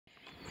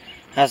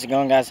How's it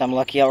going, guys? I'm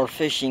Lucky Hour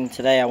Fishing.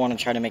 Today I want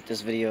to try to make this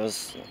video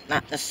as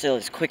not necessarily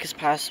as quick as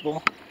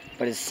possible,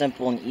 but as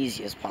simple and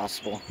easy as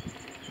possible.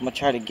 I'm going to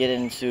try to get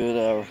into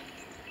the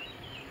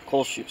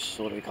coal chutes,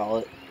 what do we call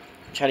it.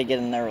 Try to get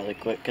in there really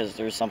quick because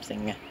there's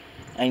something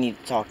I need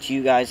to talk to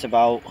you guys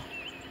about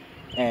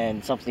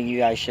and something you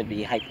guys should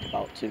be hyped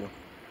about too.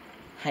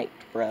 Hyped,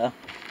 bruh.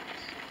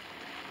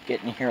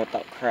 Getting here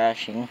without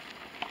crashing.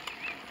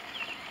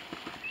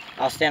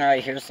 I'll stand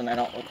right here so I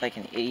don't look like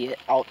an idiot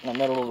out in the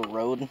middle of the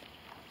road.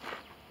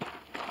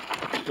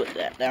 Put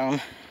that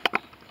down.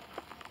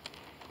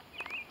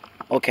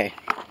 Okay,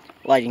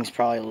 lighting's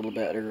probably a little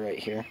better right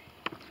here,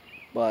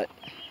 but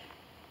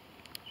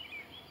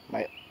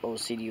my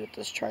OCD with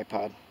this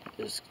tripod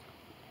is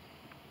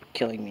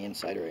killing me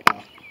inside right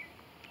now.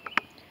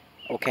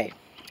 Okay,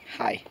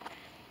 hi.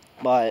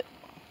 But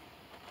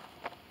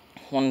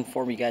I want to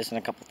inform you guys on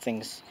a couple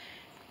things.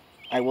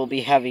 I will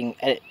be having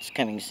edits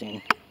coming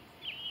soon,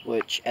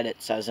 which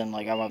edits as in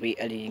like I'm gonna be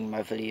editing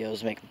my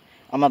videos,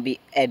 I'm gonna be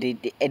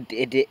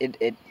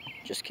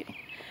just kidding.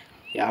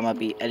 Yeah, I'm gonna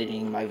be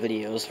editing my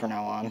videos from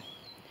now on.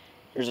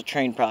 There's a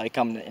train probably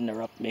coming to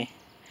interrupt me,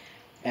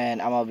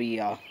 and I'm gonna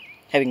be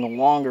having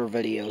longer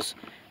videos,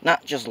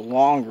 not just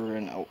longer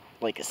in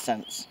a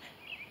sense,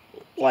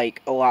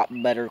 like a lot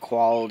better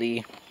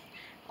quality.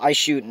 I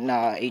shoot in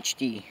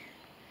HD,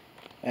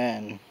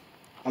 and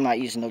I'm not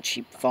using no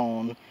cheap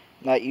phone.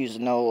 I'm not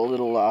using no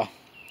little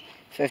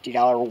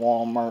 $50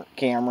 Walmart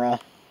camera.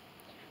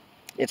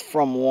 It's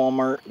from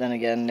Walmart. Then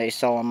again, they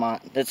sell them on.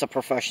 It's a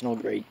professional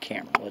grade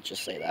camera. Let's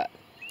just say that.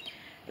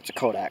 It's a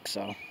Kodak,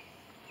 so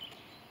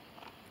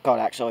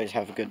Kodaks always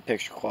have a good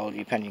picture quality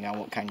depending on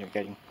what kind you're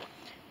getting.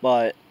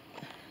 But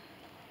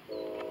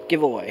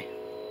giveaway.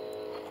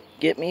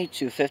 Get me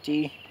to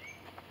 50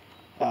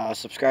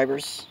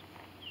 subscribers.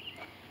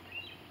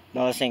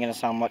 No, this ain't gonna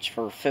sound much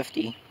for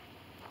 50.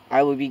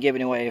 I will be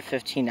giving away a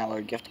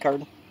 $15 gift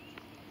card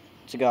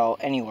to go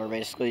anywhere.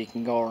 Basically, you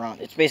can go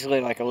around. It's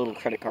basically like a little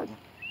credit card.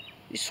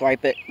 You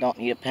swipe it, don't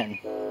need a PIN,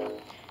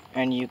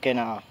 and you can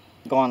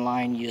go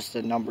online, use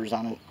the numbers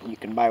on it. You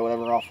can buy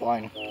whatever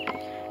offline.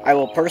 I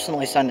will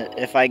personally send it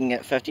if I can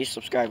get 50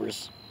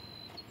 subscribers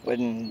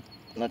within,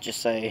 let's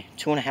just say,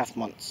 2.5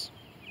 months.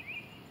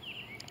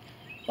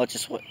 Let's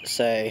just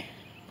say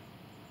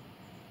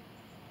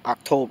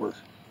October.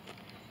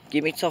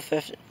 Give me till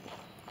 50.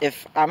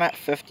 If I'm at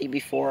 50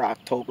 before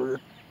October,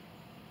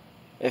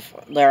 if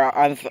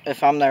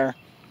I'm there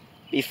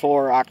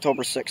before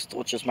October 6th,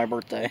 which is my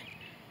birthday,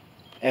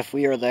 if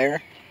we are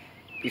there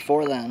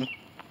before then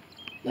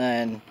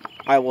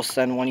I will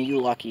send one of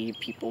you lucky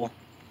people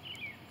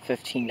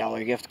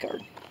 $15 gift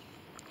card.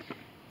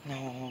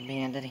 No,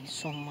 man, that ain't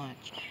so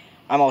much.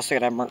 I'm also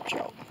gonna have merch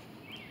out,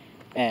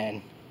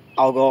 and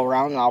I'll go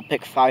around and I'll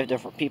pick 5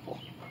 different people.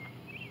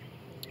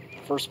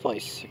 First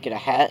place, get a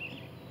hat,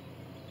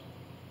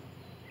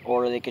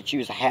 or they could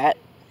choose a hat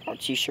or a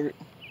t-shirt.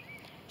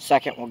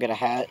 Second, we'll get a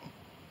hat.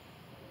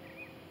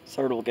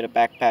 Third, we'll get a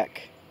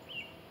backpack.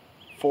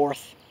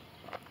 Fourth,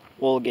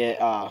 we'll get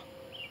a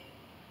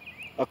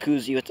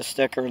koozie with the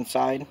sticker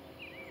inside.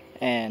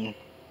 And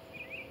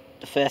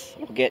the fifth,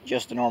 we'll get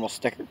just a normal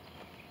sticker.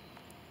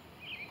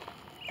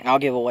 And I'll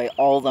give away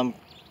all of them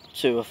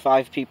to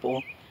 5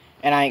 people.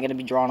 And I ain't going to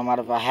be drawing them out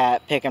of a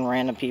hat, picking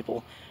random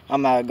people.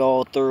 I'm going to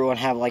go through and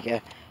have like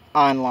a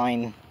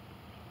online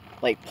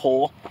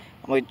poll.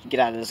 I'm going to get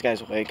out of this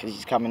guy's way because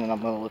he's coming and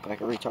I'm going to look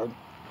like a retard.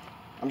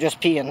 I'm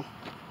just peeing.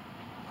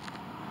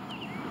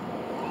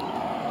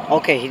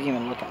 Okay, he didn't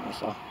even look at me,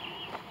 so.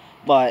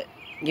 But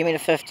give me the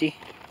 50,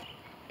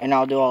 and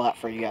I'll do all that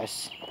for you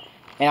guys.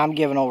 And I'm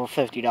giving over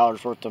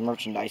 $50 worth of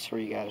merchandise for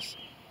you guys.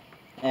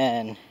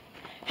 And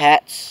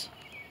hats,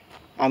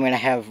 I'm going to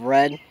have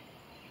red.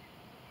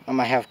 I'm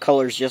going to have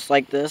colors just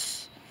like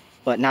this,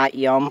 but not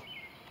Yum.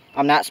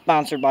 I'm not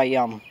sponsored by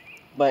Yum.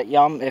 But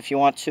Yum, if you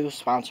want to,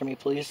 sponsor me,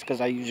 please, because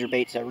I use your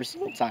baits every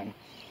single time.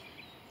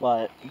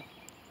 But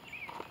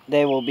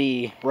they will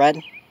be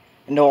red,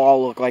 and they'll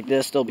all look like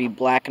this. They'll be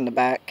black in the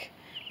back.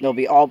 They'll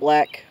be all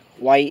black,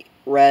 white,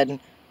 red,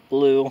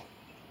 blue.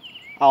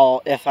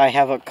 If I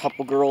have a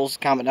couple girls,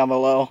 comment down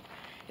below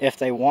if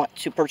they want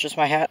to purchase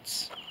my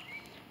hats.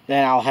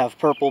 Then I'll have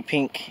purple,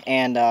 pink,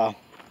 and it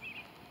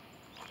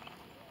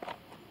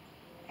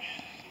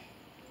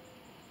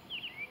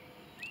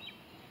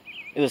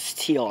was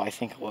teal, I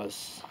think it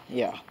was.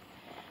 Yeah.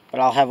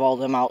 But I'll have all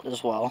them out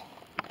as well.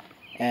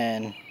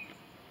 And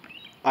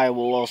I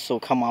will also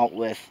come out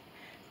with,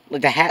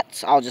 like, the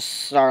hats. I'll just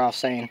start off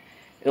saying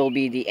it'll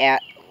be the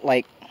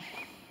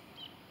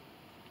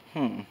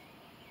I'm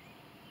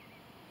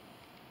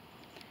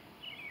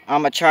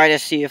going to try to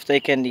see if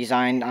they can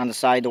design on the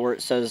side where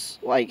it says,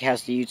 like,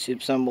 has the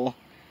YouTube symbol.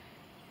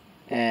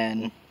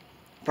 And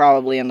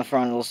probably in the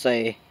front it'll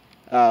say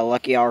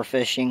Lucky Hour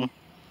Fishing.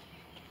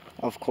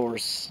 Of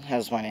course,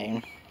 has my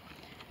name.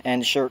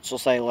 And the shirts will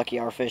say Lucky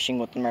Hour Fishing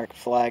with the American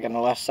flag on the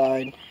left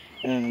side.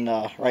 And then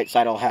the right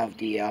side I'll have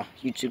the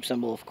YouTube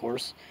symbol, of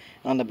course.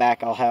 On the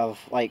back I'll have,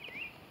 like,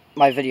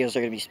 my videos are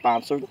going to be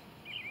sponsored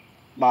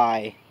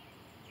by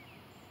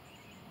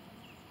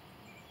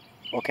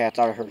Okay, I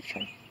thought I heard a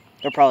train.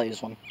 There probably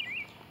is one.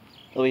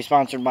 They'll be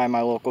sponsored by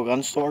my local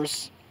gun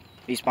stores,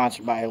 be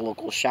sponsored by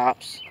local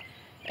shops,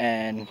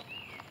 and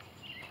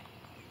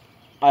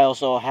I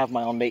also have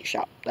my own bait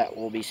shop that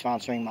will be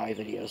sponsoring my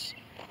videos.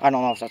 I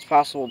don't know if that's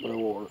possible, but it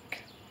will work.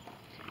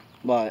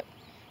 But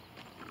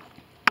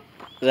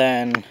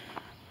then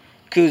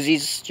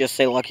koozies, just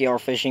say Lucky Hour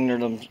Fishing. They're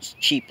them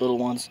cheap little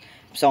ones.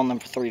 I'm selling them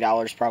for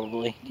 $3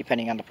 probably,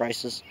 depending on the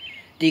prices.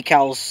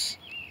 Decals.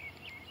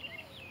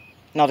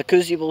 Now the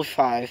koozie will be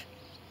 $5.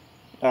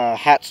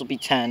 Hats will be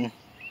 $10.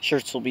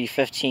 Shirts will be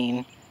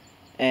 $15.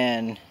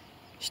 And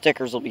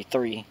stickers will be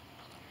 $3.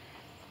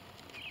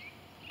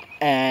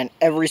 And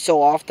every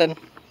so often,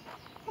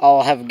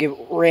 I'll have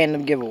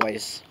random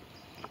giveaways.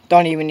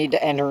 Don't even need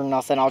to enter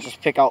nothing. I'll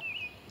just pick out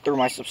through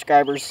my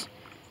subscribers,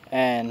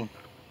 and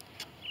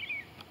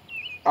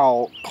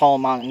I'll call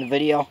them out in the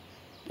video.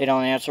 They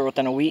don't answer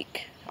within a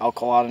week, I'll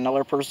call out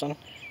another person,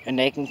 and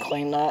they can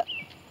claim that.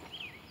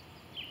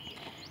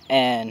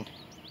 And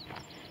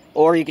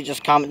or you could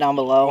just comment down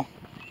below,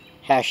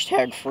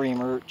 hashtag free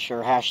merch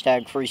or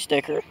hashtag free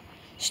sticker.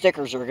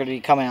 Stickers are going to be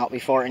coming out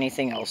before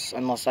anything else,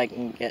 unless I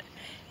can get.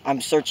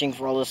 I'm searching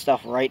for all this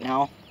stuff right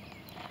now.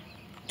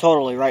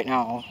 Totally right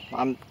now.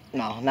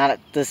 No, not at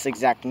this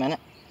exact minute.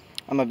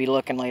 I'm going to be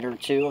looking later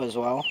too as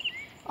well.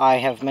 I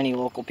have many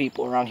local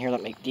people around here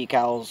that make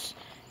decals,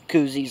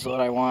 koozies,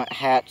 what I want,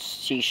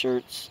 hats,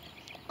 t-shirts.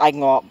 I can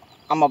go up.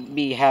 I'm going to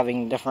be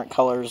having different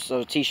colors,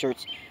 so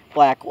t-shirts,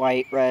 black,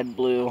 white, red,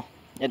 blue,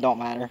 it don't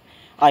matter.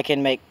 I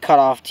can make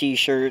cut-off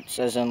t-shirts,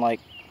 as in like,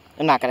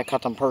 I'm not going to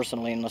cut them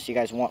personally unless you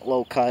guys want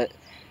low cut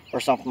or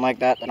something like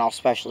that, then I'll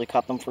specially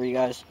cut them for you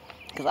guys.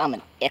 Because I'm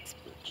an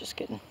expert, just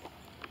kidding.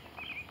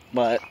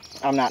 But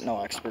I'm not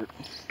no expert.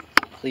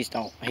 Please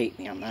don't hate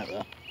me on that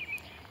though.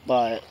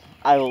 But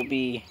I will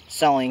be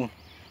selling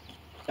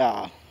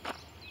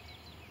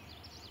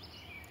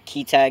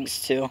key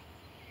tags too.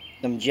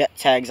 Them jet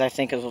tags, I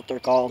think is what they're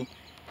called.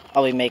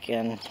 I'll be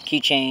making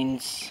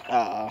keychains,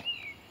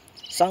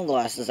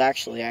 sunglasses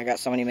actually. I got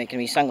somebody making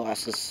me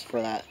sunglasses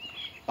for that.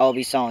 I'll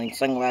be selling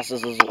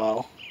sunglasses as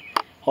well.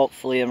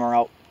 Hopefully them are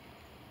out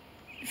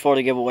before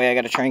the giveaway. I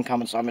got a train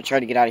coming, so I'm going to try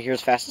to get out of here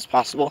as fast as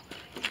possible.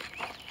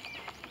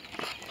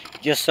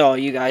 Just so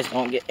you guys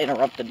don't get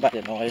interrupted by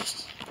the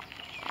noise.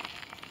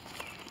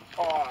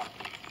 Oh,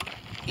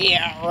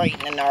 yeah, right in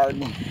the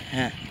nard.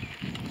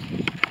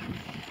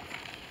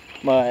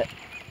 But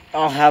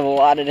I'll have a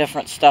lot of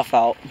different stuff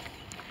out.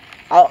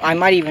 I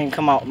might even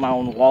come out with my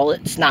own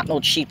wallet. It's not no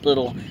cheap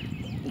little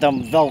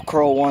them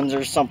Velcro ones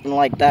or something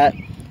like that.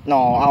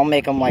 No, I'll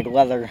make them like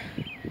leather.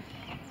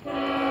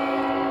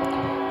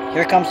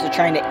 Here comes the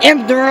train to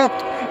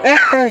interrupt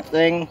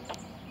everything.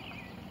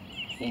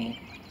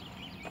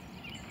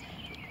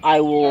 I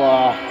will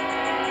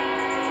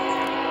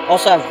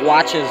also have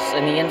watches,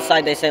 and the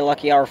inside they say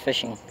Lucky Hour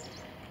Fishing.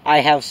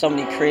 I have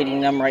somebody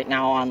creating them right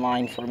now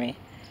online for me.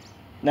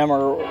 Them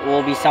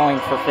will be selling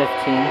for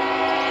 $15.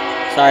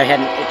 Sorry, I had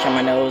an itch on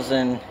my nose,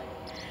 and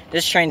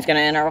this train's gonna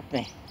interrupt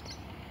me.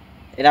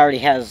 It already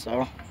has,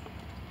 though.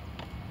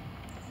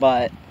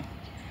 But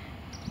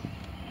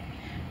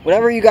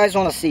whatever you guys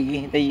want to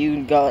see that you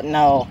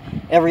know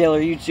every other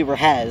YouTuber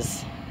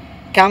has,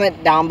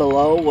 comment down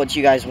below what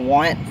you guys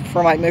want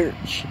for my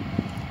merch.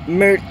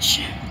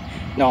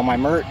 My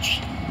merch.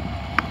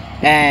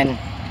 And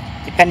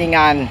depending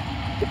on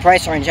the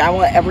price range, I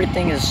want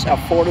everything as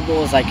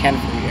affordable as I can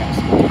for you guys.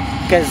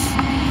 Because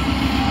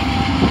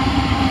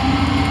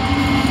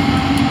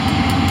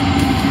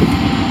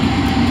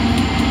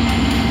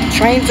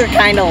trains are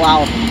kind of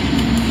loud.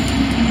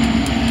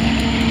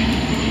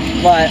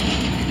 But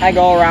I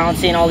go around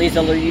seeing all these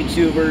other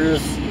YouTubers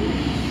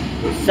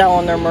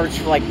selling their merch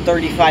for like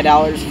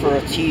 $35 for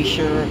a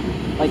t-shirt,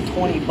 like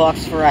 20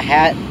 bucks for a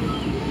hat.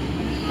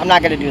 I'm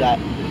not gonna do that.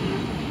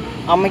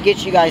 I'm gonna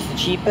get you guys the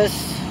cheapest.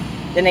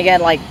 Then again,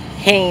 like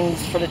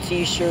Hanes for the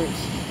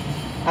t-shirts.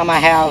 I'm gonna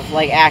have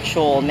like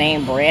actual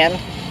name brand,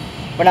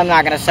 but I'm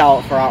not gonna sell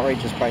it for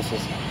outrageous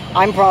prices.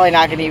 I'm probably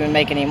not gonna even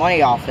make any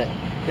money off it.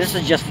 This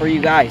is just for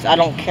you guys. I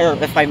don't care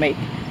if I make,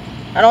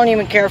 I don't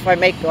even care if I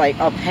make like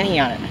a penny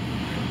on it.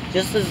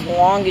 Just as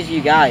long as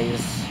you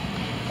guys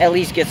at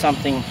least get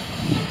something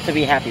to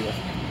be happy with.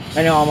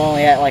 I know I'm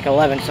only at like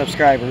 11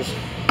 subscribers.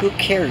 Who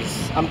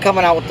cares? I'm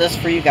coming out with this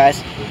for you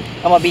guys.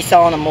 I'm going to be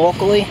selling them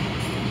locally.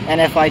 And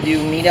if I do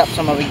meetups,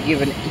 I'm going to be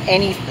giving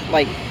any,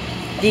 like,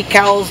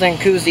 decals and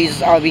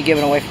koozies I'll be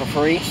giving away for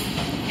free.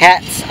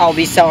 Hats, I'll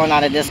be selling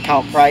at a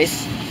discount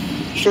price.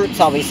 Shirts,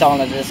 I'll be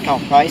selling at a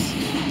discount price.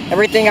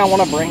 Everything I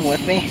want to bring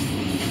with me,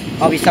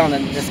 I'll be selling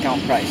at a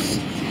discount price.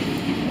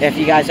 If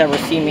you guys ever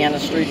see me on the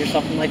street or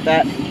something like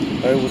that,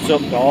 hey, what's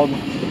up, dog?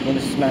 I'm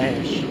gonna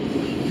smash.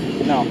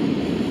 No.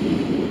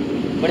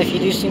 But if you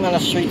do see me on the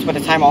streets by the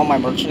time all my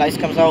merchandise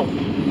comes out,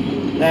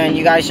 then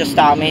you guys just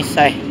stop me,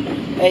 say,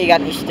 hey, you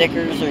got any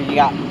stickers, or you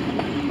got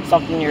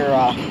something your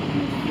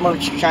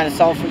merch you're trying to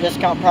sell for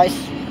discount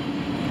price?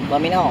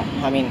 Let me know.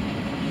 I mean,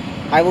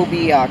 I will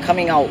be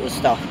coming out with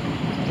stuff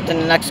within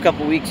the next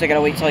couple weeks. I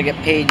gotta wait till I get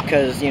paid,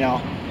 because, you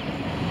know,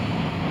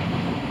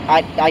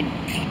 I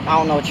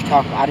don't know what you're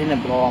talking about. I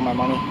didn't blow all my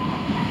money.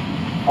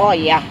 Oh,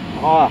 yeah.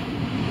 Oh.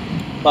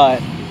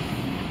 But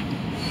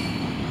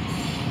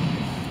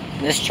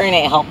this train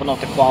ain't helping with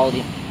the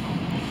quality.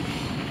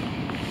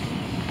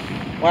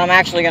 What I'm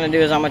actually going to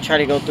do is I'm going to try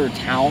to go through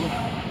town.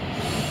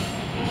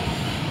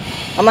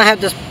 I'm going to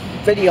have this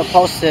video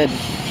posted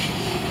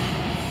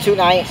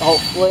tonight,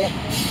 hopefully.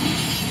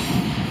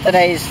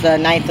 Today's the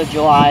 9th of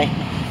July.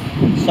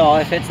 So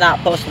if it's not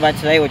posted by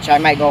today, which I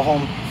might go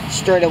home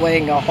straight away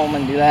and go home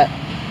and do that,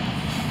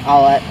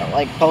 I'll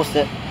post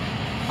it.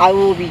 I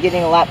will be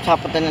getting a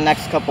laptop within the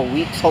next couple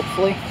weeks,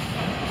 hopefully.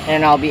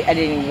 And I'll be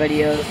editing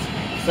videos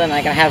so then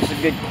I can have some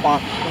good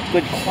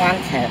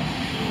content.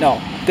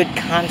 No, good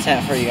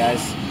content for you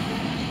guys.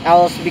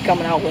 I'll also be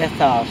coming out with,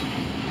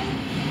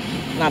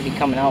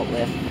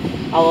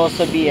 I'll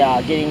also be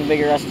getting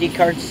bigger SD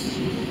cards.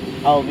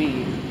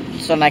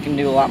 So then I can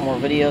do a lot more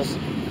videos,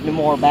 do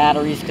more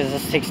batteries, because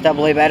this takes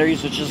AA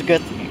batteries, which is a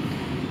good thing.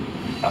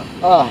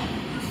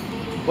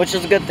 Which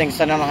is a good thing,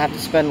 so I don't have to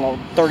spend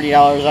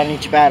 $30 on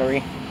each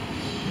battery.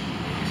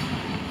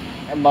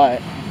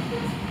 But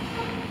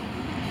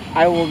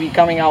I will be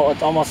coming out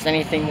with almost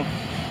anything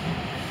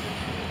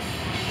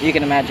you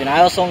can imagine.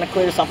 I also want to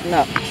clear something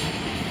up.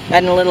 I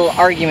had a little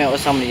argument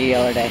with somebody the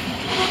other day.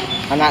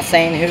 I'm not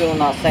saying who, I'm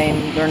not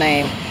saying their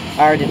name.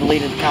 I already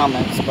deleted the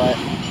comments, but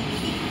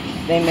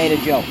they made a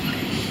joke.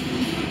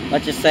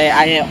 Let's just say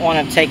I didn't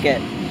want to take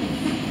it.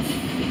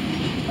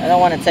 I don't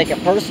want to take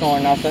it personal or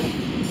nothing.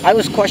 I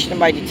was questioned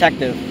by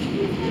detective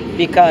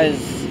because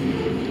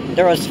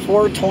there was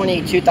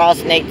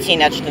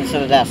 4/20/2018 etched into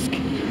the desk.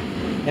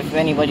 If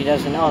anybody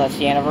doesn't know, that's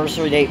the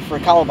anniversary date for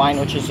Columbine,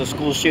 which is a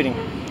school shooting.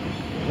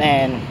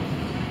 And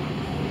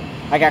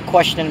I got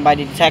questioned by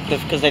the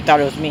detective because they thought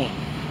it was me.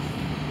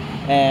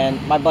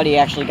 And my buddy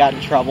actually got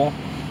in trouble.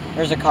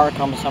 There's a car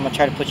coming, so I'm going to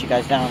try to put you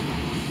guys down.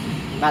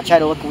 Not try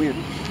to look weird.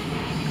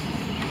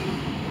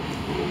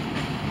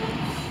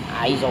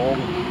 He's old.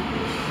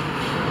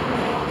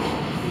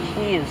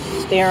 He is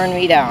staring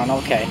me down,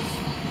 okay.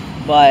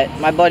 But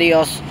my buddy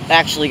also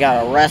actually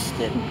got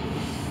arrested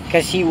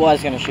because he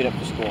was going to shoot up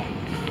the school.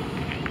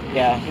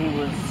 Yeah, he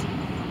was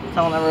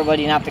telling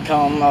everybody not to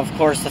come. Of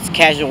course, that's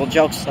casual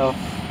jokes, so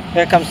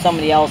here comes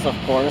somebody else, of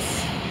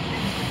course.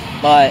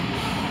 But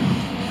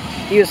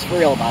he was for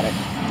real about it.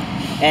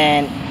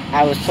 And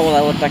I was told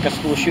I looked like a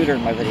school shooter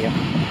in my video.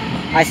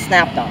 I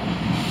snapped on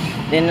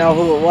him. Didn't know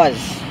who it was.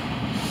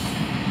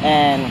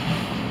 And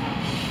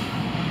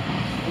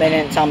they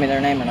didn't tell me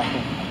their name or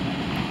nothing.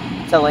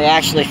 Until they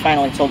actually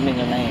finally told me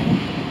their name.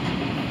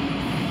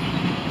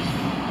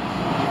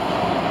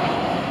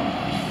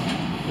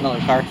 Another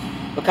car.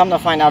 But come to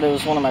find out, it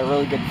was one of my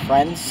really good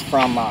friends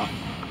from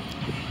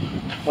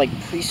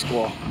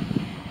preschool.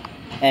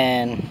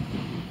 And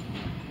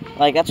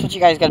that's what you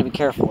guys got to be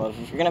careful of.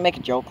 If you're gonna make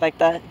a joke like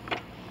that, I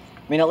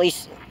mean, at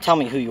least tell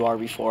me who you are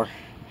before.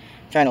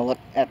 I'm trying to look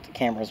at the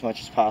camera as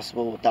much as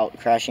possible without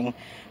crashing.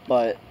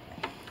 But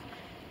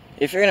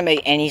if you're gonna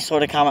make any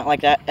sort of comment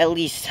like that, at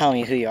least tell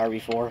me who you are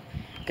before,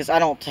 because I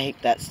don't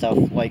take that stuff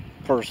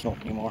personal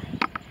anymore.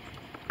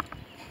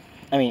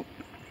 I mean,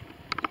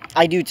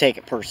 I do take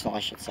it personal,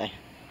 I should say.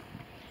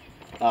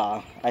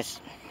 I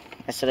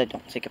said I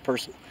don't take it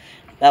personal.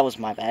 That was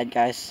my bad,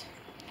 guys.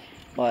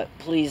 But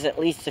please, at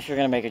least if you're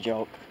gonna make a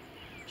joke,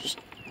 just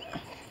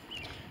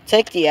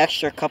take the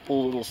extra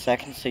couple little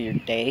seconds of your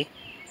day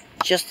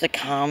just to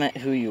comment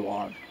who you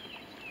are.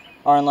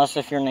 Or unless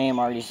if your name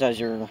already says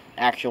your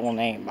actual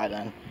name by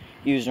then.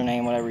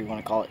 Username, whatever you want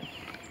to call it.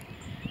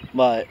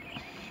 But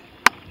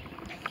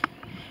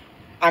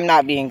I'm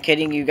not being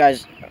kidding, you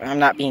guys. I'm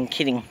not being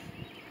kidding.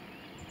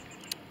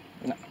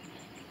 No.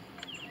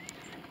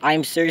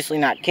 I'm seriously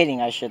not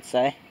kidding, I should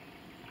say.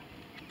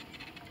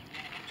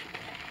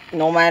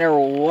 No matter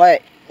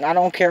what, I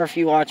don't care if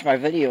you watch my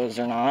videos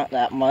or not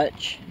that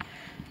much.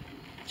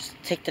 Just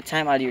take the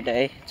time out of your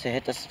day to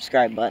hit the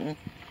subscribe button.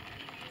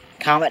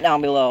 Comment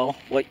down below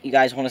what you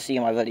guys want to see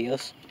in my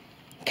videos.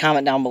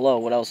 Comment down below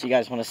what else you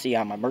guys want to see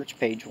on my merch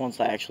page once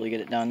I actually get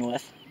it done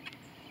with.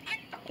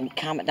 And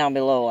comment down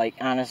below,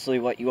 honestly,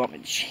 what you want me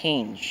to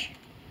change.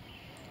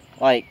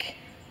 Let's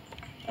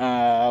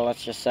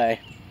just say,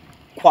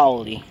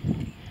 quality,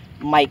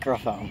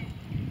 microphone,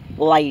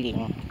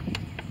 lighting,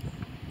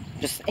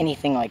 just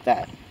anything like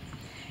that.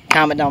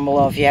 Comment down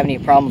below if you have any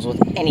problems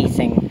with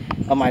anything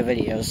of my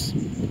videos.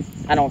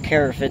 I don't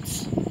care if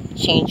it's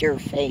change your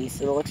face,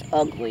 it looks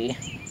ugly.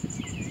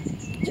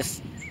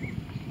 Just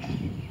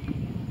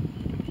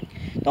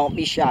don't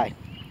be shy.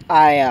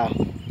 I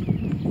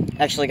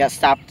actually got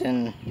stopped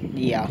in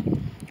the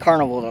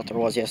carnival that there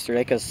was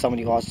yesterday because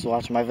somebody was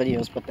watching my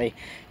videos, but they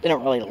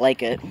didn't really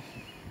like it.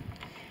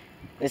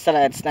 They said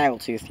I had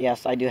snaggletooth.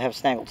 Yes, I do have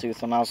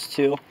snaggletooth. When I was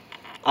 2,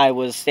 I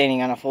was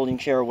standing on a folding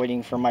chair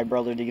waiting for my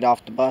brother to get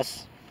off the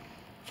bus.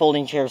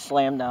 Folding chair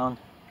slammed down,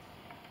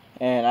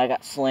 and I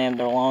got slammed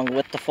along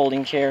with the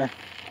folding chair.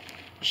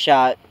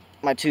 Shot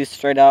my tooth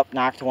straight up,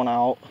 knocked one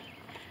out,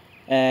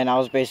 and I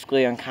was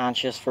basically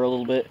unconscious for a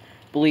little bit,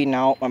 bleeding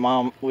out. My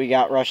mom, we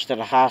got rushed to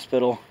the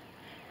hospital.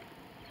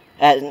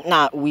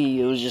 Not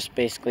we, it was just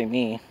basically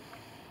me.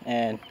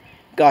 And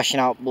gushing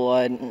out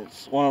blood. And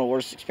it's one of the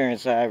worst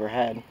experiences I ever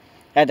had.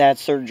 Had to have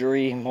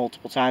surgery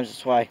multiple times.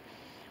 That's why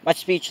my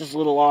speech is a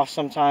little off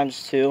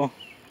sometimes too.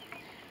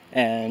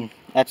 And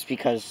that's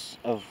because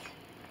of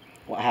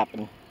what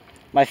happened.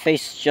 My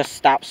face just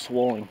stopped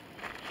swelling.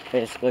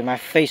 Basically, my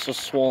face was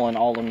swollen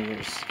all them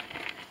years.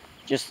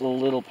 Just a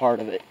little part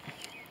of it.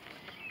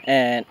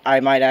 And I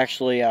might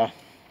actually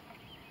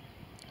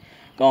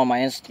go on my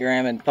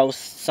Instagram and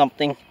post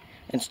something.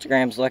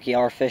 Instagram's Lucky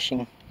Hour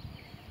Fishing.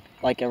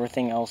 Like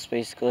everything else,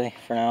 basically,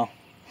 for now.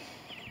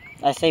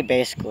 I say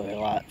basically a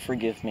lot.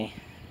 Forgive me.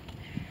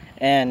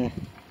 And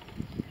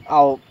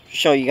I'll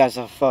show you guys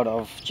a photo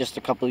of just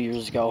a couple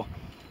years ago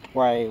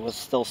where I was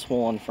still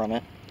swollen from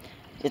it.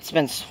 It's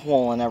been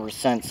swollen ever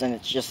since, and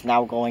it's just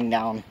now going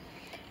down.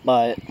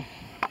 But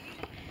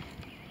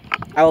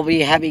I will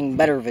be having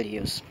better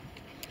videos.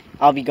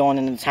 I'll be going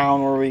into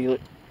town where we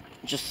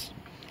just...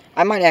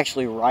 I might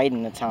actually ride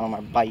into town on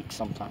my bike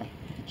sometime.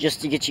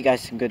 Just to get you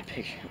guys some good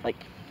pictures. Like,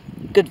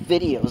 good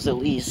videos at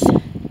least.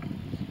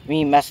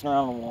 Me messing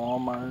around in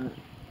Walmart.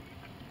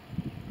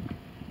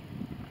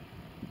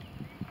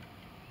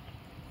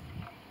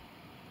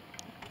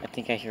 I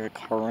think I hear a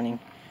car running.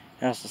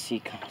 I also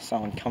see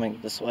someone coming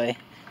this way.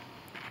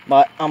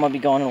 But I'm going to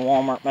be going to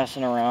Walmart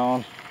messing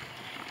around.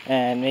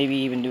 And maybe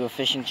even do a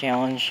fishing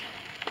challenge.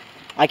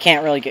 I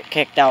can't really get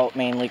kicked out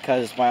mainly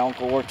because my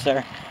uncle works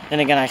there. Then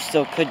again, I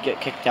still could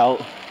get kicked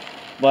out.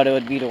 But it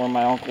would be to where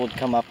my uncle would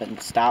come up and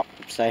stop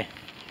and say,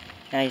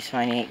 "Nah, he's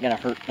fine, he ain't gonna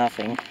hurt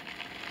nothing."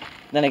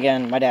 Then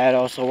again, my dad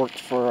also worked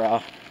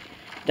for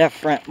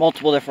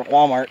multiple different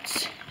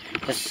Walmarts.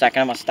 Just a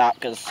second, I'm gonna stop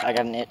because I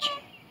got an itch.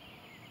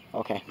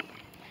 Okay.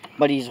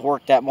 But he's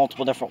worked at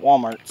multiple different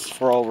Walmarts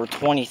for over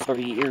 20,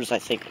 30 years, I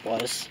think it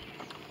was.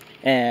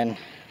 And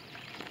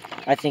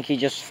I think he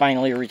just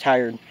finally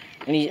retired.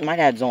 And my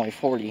dad's only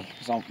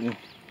 40-something.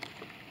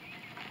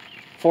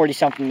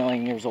 40-something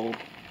million years old.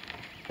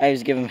 I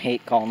always give him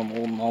hate calling him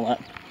old and all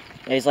that.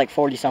 Yeah, he's like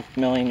 40-something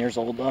million years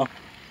old, though.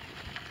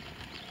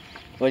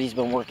 But he's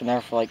been working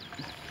there for like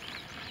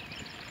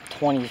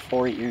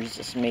 24 years,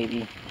 just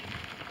maybe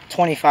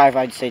 25,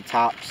 I'd say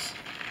tops.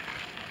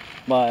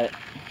 But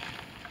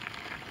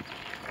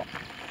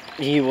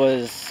he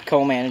was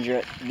co-manager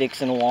at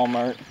Dixon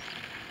Walmart,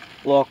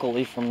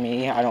 locally from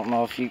me. I don't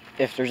know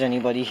if there's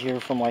anybody here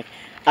from like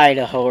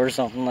Idaho or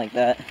something like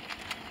that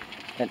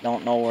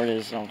don't know where it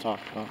is that I'm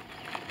talking about.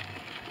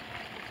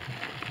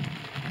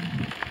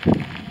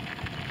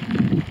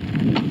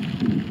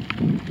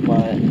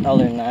 But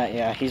other than that,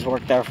 yeah, he's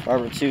worked there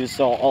forever too,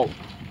 so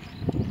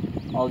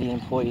all the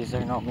employees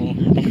there know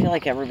me. I feel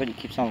like everybody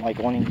keeps on like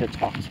wanting to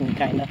talk to me,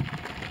 kinda.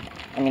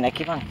 I mean, I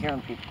keep on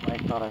hearing people, I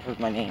thought I heard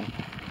my name.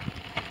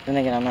 Then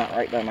again, I'm not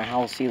right by my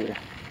house either.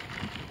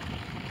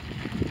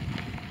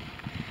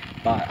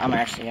 But I'm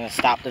actually gonna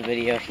stop the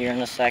video here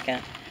in a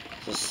second.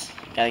 Just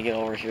gotta get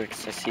over here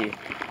because I see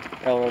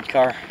a railroad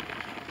car.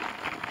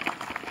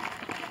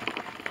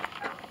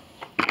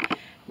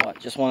 But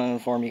just want to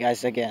inform you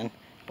guys again,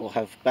 we'll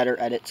have better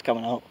edits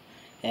coming out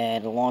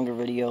and longer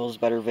videos,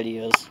 better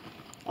videos.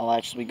 I'll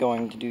actually be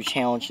going to do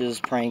challenges,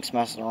 pranks,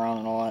 messing around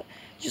and all that,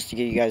 just to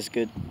give you guys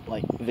good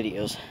like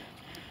videos.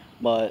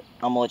 But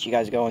I'm gonna let you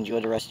guys go, enjoy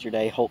the rest of your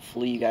day.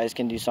 Hopefully you guys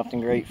can do something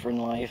great for in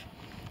life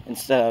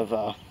instead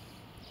of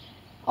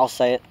I'll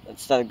say it,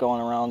 instead of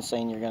going around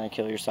saying you're gonna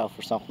kill yourself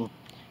or something.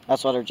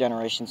 That's what our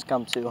generations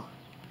come to.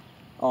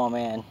 Oh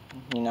man,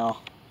 you know,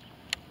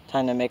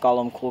 time to make all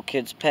them cool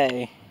kids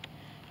pay.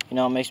 You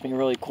know, it makes me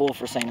really cool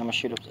for saying I'm gonna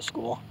shoot up the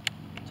school.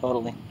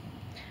 Totally.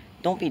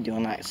 Don't be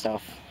doing that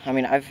stuff. I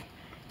mean,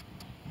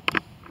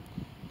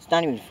 it's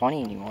not even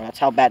funny anymore. That's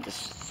how bad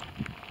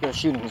the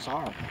shootings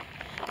are.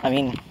 I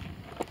mean,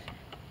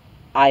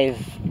 I'm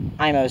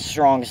a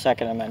strong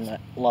Second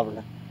Amendment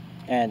lover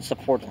and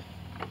supporter.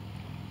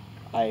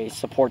 I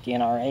support the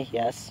NRA,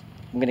 yes.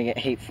 I'm gonna get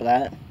hate for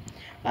that.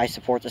 I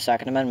support the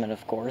Second Amendment,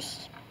 of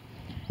course.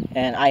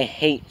 And I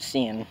hate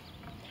seeing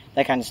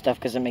that kind of stuff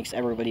because it makes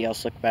everybody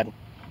else look bad.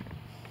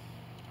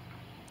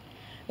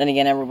 Then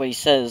again, everybody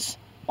says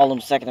all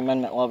them Second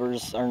Amendment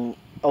lovers are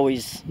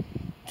always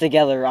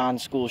together on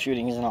school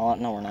shootings and all that.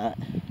 No, we're not.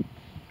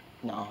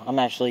 No, I'm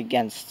actually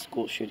against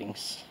school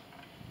shootings.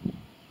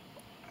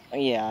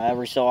 Yeah,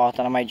 every so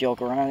often I might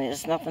joke around.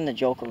 It's nothing to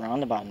joke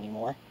around about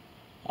anymore.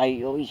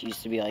 I always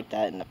used to be like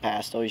that in the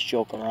past, always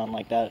joke around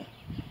like that.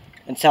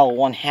 Until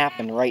one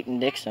happened right in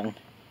Dixon.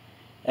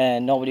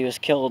 And nobody was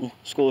killed.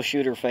 School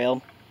shooter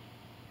failed.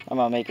 I'm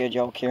gonna make a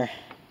joke here.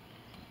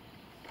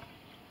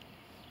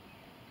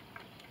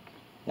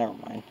 Never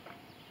mind.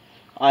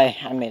 I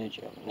made a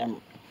joke.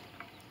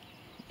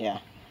 Yeah.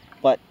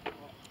 But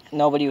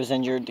nobody was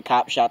injured. The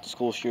cop shot the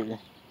school shooter.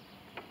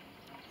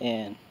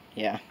 And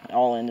yeah, it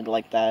all ended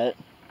like that.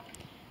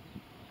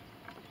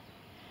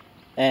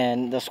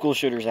 And the school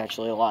shooter's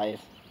actually alive.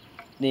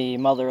 The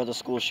mother of the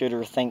school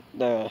shooter thanked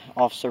the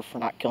officer for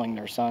not killing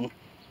their son,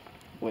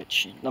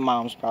 which the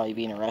mom's probably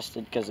being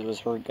arrested because it was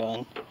her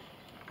gun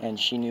and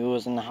she knew it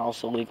was in the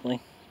house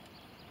illegally.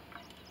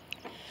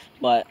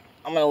 But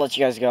I'm gonna let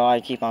you guys go. I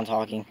keep on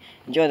talking.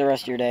 Enjoy the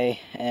rest of your day,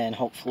 and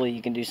hopefully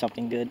you can do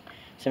something good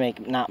to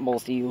make not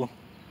both of you,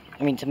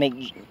 I mean to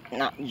make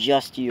not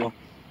just you,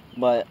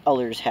 but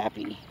others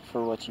happy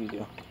for what you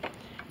do.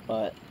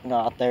 But go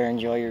out there,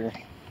 enjoy your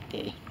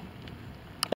day.